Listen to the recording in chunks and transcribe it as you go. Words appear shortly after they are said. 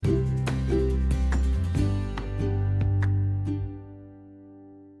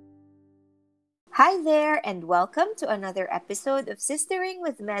Hi there, and welcome to another episode of Sistering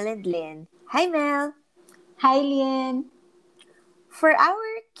with Mel and Lynn. Hi, Mel. Hi, Lynn. For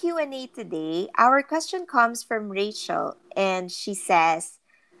our Q&A today, our question comes from Rachel, and she says,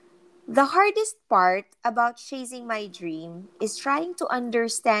 the hardest part about chasing my dream is trying to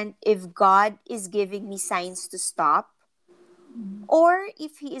understand if God is giving me signs to stop or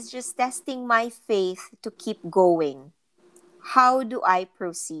if He is just testing my faith to keep going. How do I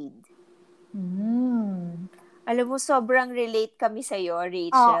proceed? Mm. Alam mo, sobrang relate kami sa'yo,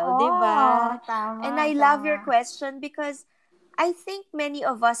 Rachel, Oo, di ba? tama, And I love tama. your question because I think many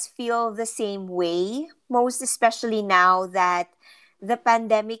of us feel the same way, most especially now that the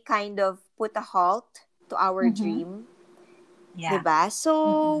pandemic kind of put a halt to our Mm-hmm. dream, di Yeah. ba? So,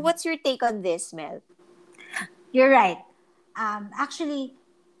 Mm-mm. what's your take on this, Mel? You're right. Actually,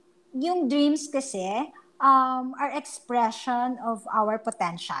 yung dreams kasi are expression of our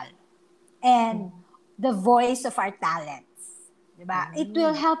potential and the voice of our talents. Diba? It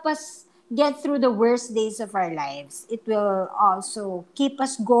will Mm. help us get through the worst days of our lives. It will also keep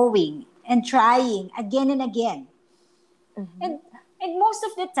us going and trying again and again. Mhm. And and most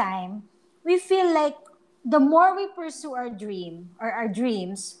of the time, we feel like the more we pursue our dream or our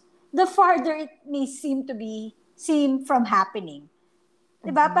dreams, the farther it may seem from happening.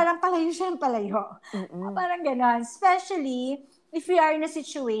 'Di ba? Mhm. Parang palayo siya ng palayo. Mm-mm. Parang ganon. Especially if we are in a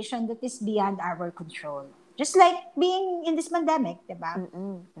situation that is beyond our control. Just like being in this pandemic, 'di ba?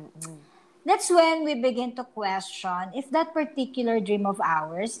 Mm-mm. Mm-mm. That's when we begin to question if that particular dream of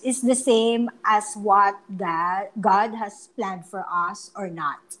ours is the same as what God has planned for us or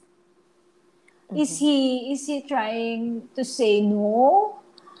not. Mhm. Is he trying to say no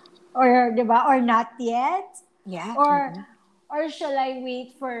or 'di ba or not yet Yeah. or Mm-mm. shall I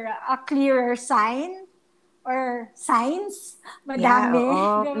wait for a clearer sign or signs Yeah, madami,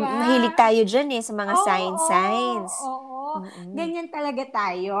 oo. 'di ba? Mahilig tayo dyan sa mga Oo, signs. oo. Mm-mm. Ganyan talaga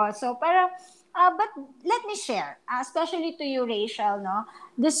tayo. So, parang, but let me share, especially to you, Rachel, no?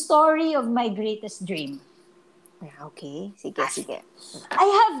 The story of my greatest dream. Yeah, okay. Sige, sige. I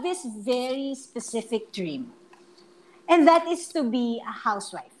have this very specific dream, and that is to be a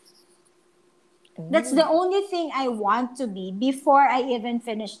housewife. That's the Mm. only thing I want to be before I even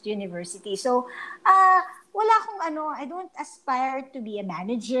finished university. So, wala akong I don't aspire to be a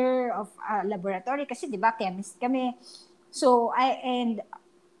manager of a laboratory kasi 'di ba chemist kami. So,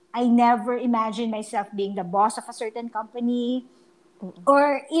 I never imagined myself being the boss of a certain company Mm-mm.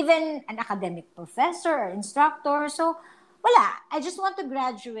 or even an academic professor or instructor. So, wala. I just want to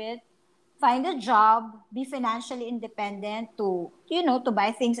graduate, find a job, be financially independent to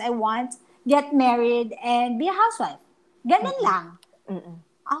buy things I want, get married, and be a housewife. Ganun Mm-mm. lang. Mm-mm.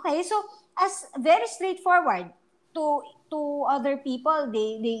 Okay, so as very straightforward to other people,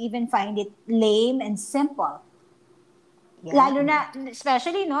 they even find it lame and simple. Yeah. Lalo Mm-mm. na,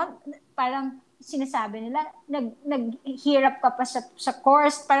 especially, no, parang sinasabi nila, naghirap ka pa sa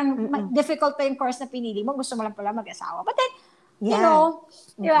course, parang Mm-mm. difficult pa yung course na pinili mo, gusto mo lang pala mag-asawa. But then, Yeah.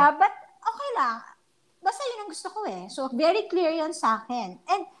 di Mm-mm. ba? But okay lang. Basta yun ang gusto ko eh. So, very clear yun sa akin.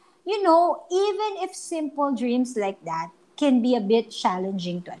 And, even if simple dreams like that can be a bit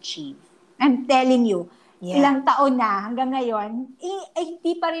challenging to achieve. I'm telling you, Yeah. ilang taon na hanggang ngayon,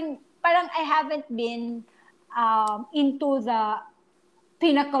 hindi pa rin, parang I haven't been into the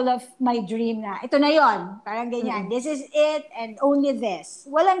pinnacle of my dream na ito na yon, parang ganyan, Mm-mm. this is it and only this.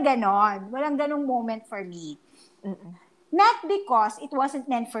 Walang ganon. Walang ganong moment for me. Mm-mm. Not because it wasn't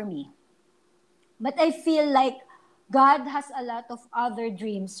meant for me, but I feel like God has a lot of other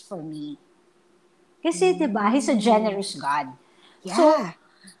dreams for me. Kasi, di ba, He's a Mm. generous God. So, Yeah.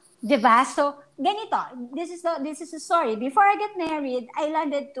 di ba? So, ganito, this is the story. Before I get married, I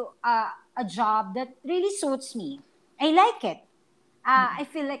landed to a job that really suits me. I like it. I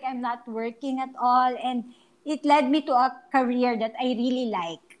Mm-mm. feel like I'm not working at all, and it led me to a career that I really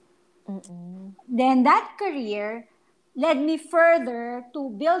like. Mm-mm. Then that career led me further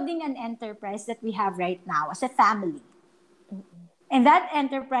to building an enterprise that we have right now as a family. Mm-mm. And that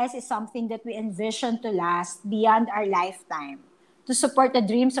enterprise is something that we envision to last beyond our lifetime, to support the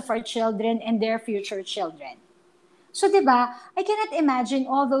dreams of our children and their future children. So, di ba, I cannot imagine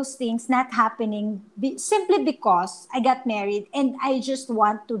all those things not happening simply because I got married and I just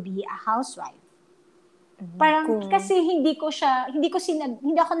want to be a housewife. Mm. Parang kasi hindi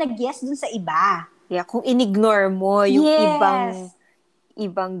ako nag-yes dun sa iba. Kung inignore mo yung ibang Yes.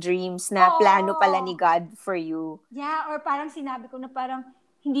 ibang dreams na plano pala ni Oo. God for you. Yeah, or parang sinabi ko na parang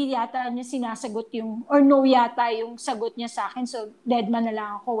hindi yata niya sinasagot or no yata yung sagot niya sa akin. So, dead man na lang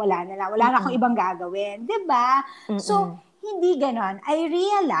ako, wala na lang. Wala na akong Mm-mm. ibang gagawin. 'Di ba? So, Mm-mm. hindi ganon. I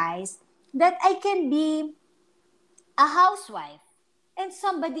realized that I can be a housewife and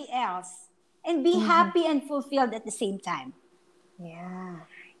somebody else and be Mm-hmm. happy and fulfilled at the same time. Yeah.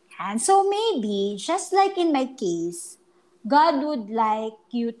 And so maybe, just like in my case, God would like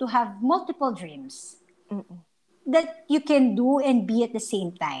you to have multiple dreams Mm-mm. that you can do and be at the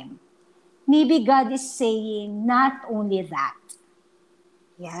same time. Maybe God is saying not only that.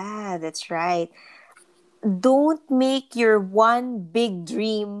 Yeah, that's right. Don't make your one big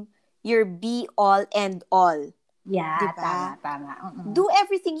dream your be all and all. Yeah, 'Di ba? tama, tama. Mm-mm. Do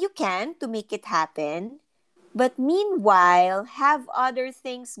everything you can to make it happen. But meanwhile, have other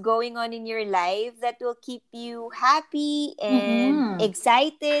things going on in your life that will keep you happy and Mm-mm.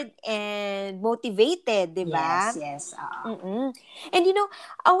 excited and motivated, 'di Yes, ba? yes. Mm-mm. And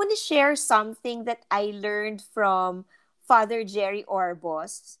I want to share something that I learned from Father Jerry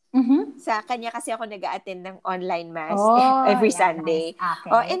Orbos. Mm-hmm. Sa kanya kasi ako nag-a-attend ng online mass Oh, every yeah, nice. Sunday.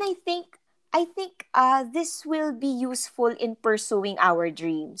 Oh, and Okay. I think this will be useful in pursuing our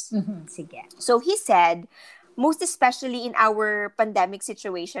dreams. Mm-hmm. Sige. So he said, most especially in our pandemic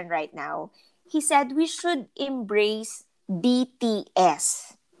situation right now, he said we should embrace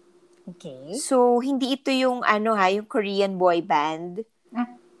BTS. Okay. So hindi ito yung yung Korean boy band. Ah, ah,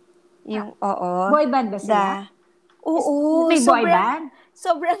 Yung oo, boy band ba sila? da oo, May boy sobrang band?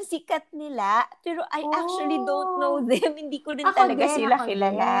 sobrang sikat nila. Pero I actually don't know Oh, them. Hindi ko rin talaga sila ako din.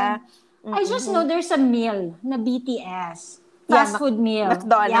 kilala. I just know Mm-mm. there's a meal na BTS. Yeah, Fast food meal. Yeah.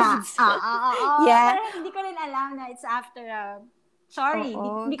 McDonald's. Yeah. Pero hindi ko rin alam na it's after sorry,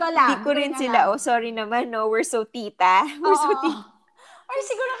 Oo. hindi ko Hindi alam. ko Hindi ko rin rin alam. sila. Oh, sorry naman, no. We're so tita. We're so Oo. tita. Or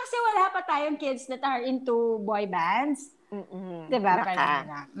siguro kasi wala pa tayong kids that are into boy bands. Mm-mm. Diba? Parang Baka.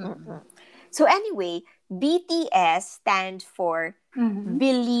 gano'n. Mm-mm. So anyway, BTS stand for Mm-hmm.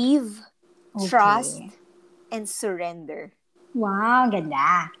 Believe, Trust, Okay. and Surrender. Wow,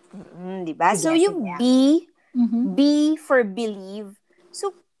 ganda. Di ba? So Sige, sige. yung B, Mm-hmm. B for believe.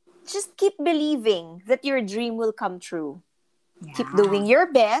 So just keep believing that your dream will come true. Keep Yeah. doing your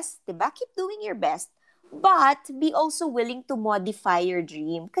best, di ba? Keep doing your best. But be also willing to modify your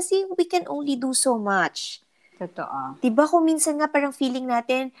dream. Kasi we can only do so much. Totoo. Di ba kung minsan nga parang feeling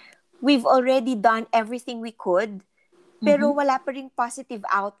natin, we've already done everything we could, pero Mm-hmm. wala pa ring positive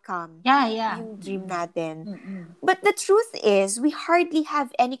outcome Yeah, yeah. yung dream natin. Mm-mm. But the truth is, we hardly have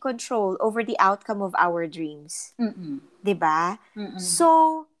any control over the outcome of our dreams. Mm-mm. 'Di ba? Mm-mm.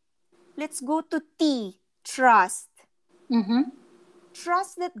 So, let's go to T, trust. Mm-hmm.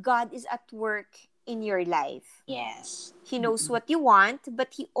 Trust that God is at work in your life. Yes. He knows what you want,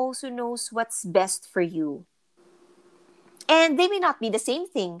 but He also knows what's best for you. And they may not be the same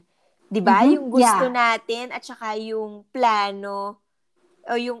thing. 'Di ba? Mm-hmm. Yung gusto Yeah. natin at saka yung plano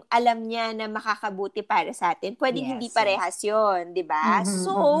o yung alam niya na makakabuti para sa atin, pwedeng hindi Yes, yes. parehas yun, di ba? Mm-hmm.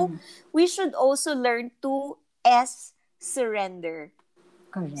 So, Mm-hmm. we should also learn to surrender.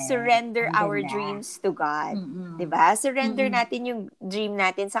 Correct. Surrender Ang our ganda. dreams to God. Mm-mm. Di ba? Surrender Mm-mm. natin yung dream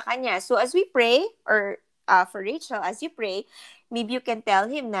natin sa Kanya. So, as we pray, or for Rachel, as you pray, maybe you can tell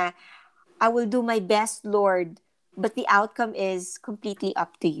Him na, I will do my best, Lord, but the outcome is completely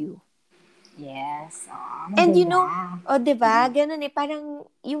up to you. Yes. Oh, And maganda. diba, ganun parang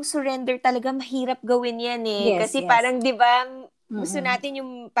yung surrender talaga mahirap gawin yan Yes, Kasi yes. parang, diba, gusto Mm-mm. natin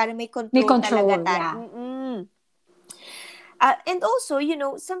yung parang may May control talaga control, tayo. yeah. And also,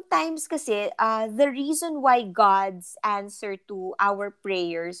 sometimes kasi, the reason why God's answer to our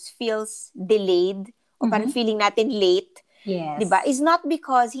prayers feels delayed, o parang Mm-hmm. feeling natin late, Yes. diba, is not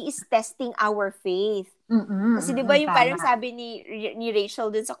because He is testing our faith. Mm-mm. Kasi diba yung parang Tama. sabi ni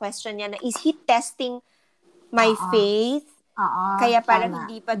Rachel dun sa question niya na, is He testing my Oo. faith? Oo, Kaya parang tama.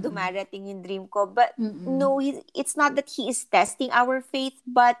 hindi pa dumarating yung dream ko. But Mm-mm. no, it's not that He is testing our faith,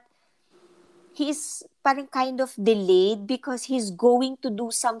 but He is parang kind of delayed because He's going to do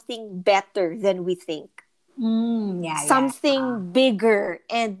something better than we think. Yeah. Something bigger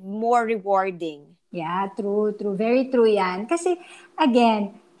and more rewarding. Yeah, true. Very true yan. Kasi,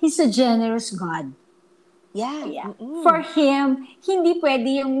 again, He's a generous God. Yeah. Yeah. Mm-mm. For Him, hindi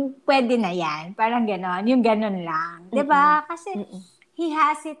pwede yung pwede na yan. Parang ganon. Yung ganon lang. Diba? Kasi, Mm-mm. He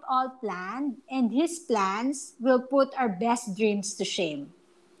has it all planned, and His plans will put our best dreams to shame.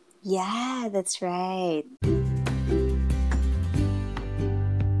 Yeah, that's right.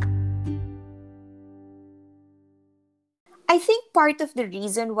 I think part of the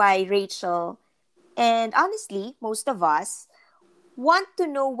reason why Rachel, and honestly, most of us, want to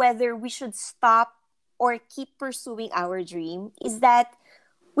know whether we should stop or keep pursuing our dream is that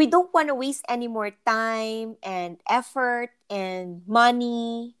we don't want to waste any more time and effort and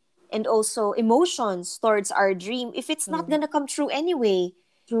money and also emotions towards our dream if it's not gonna come true anyway.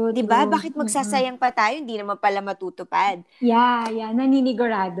 True, 'Di ba? true. Bakit magsasayang pa tayo? Hindi naman pala matutupad. Yeah, yeah.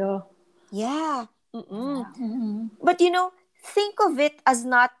 Naninigurado. Yeah. Mm-mm. Mm-mm. But think of it as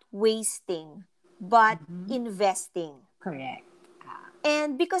not wasting, but investing. Correct.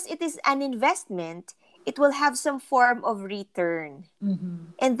 And because it is an investment, it will have some form of return.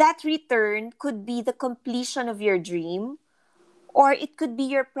 Mm-hmm. And that return could be the completion of your dream, or it could be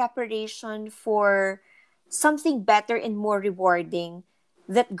your preparation for something better and more rewarding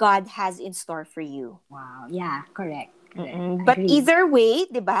that God has in store for you. Wow. Yeah, correct. Correct. But Agree. either way,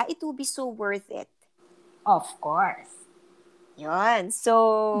 'di ba, it will be so worth it. Of course. Yun.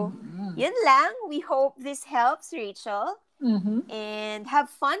 So, Mm-hmm. yun lang. We hope this helps, Rachel. Mm-hmm. And have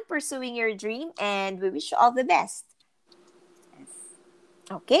fun pursuing your dream, and we wish you all the best. Yes.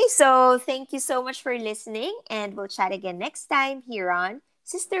 Okay, so thank you so much for listening, and we'll chat again next time here on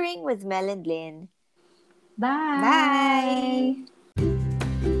Sistering with Mel and Lynn. Bye. Bye!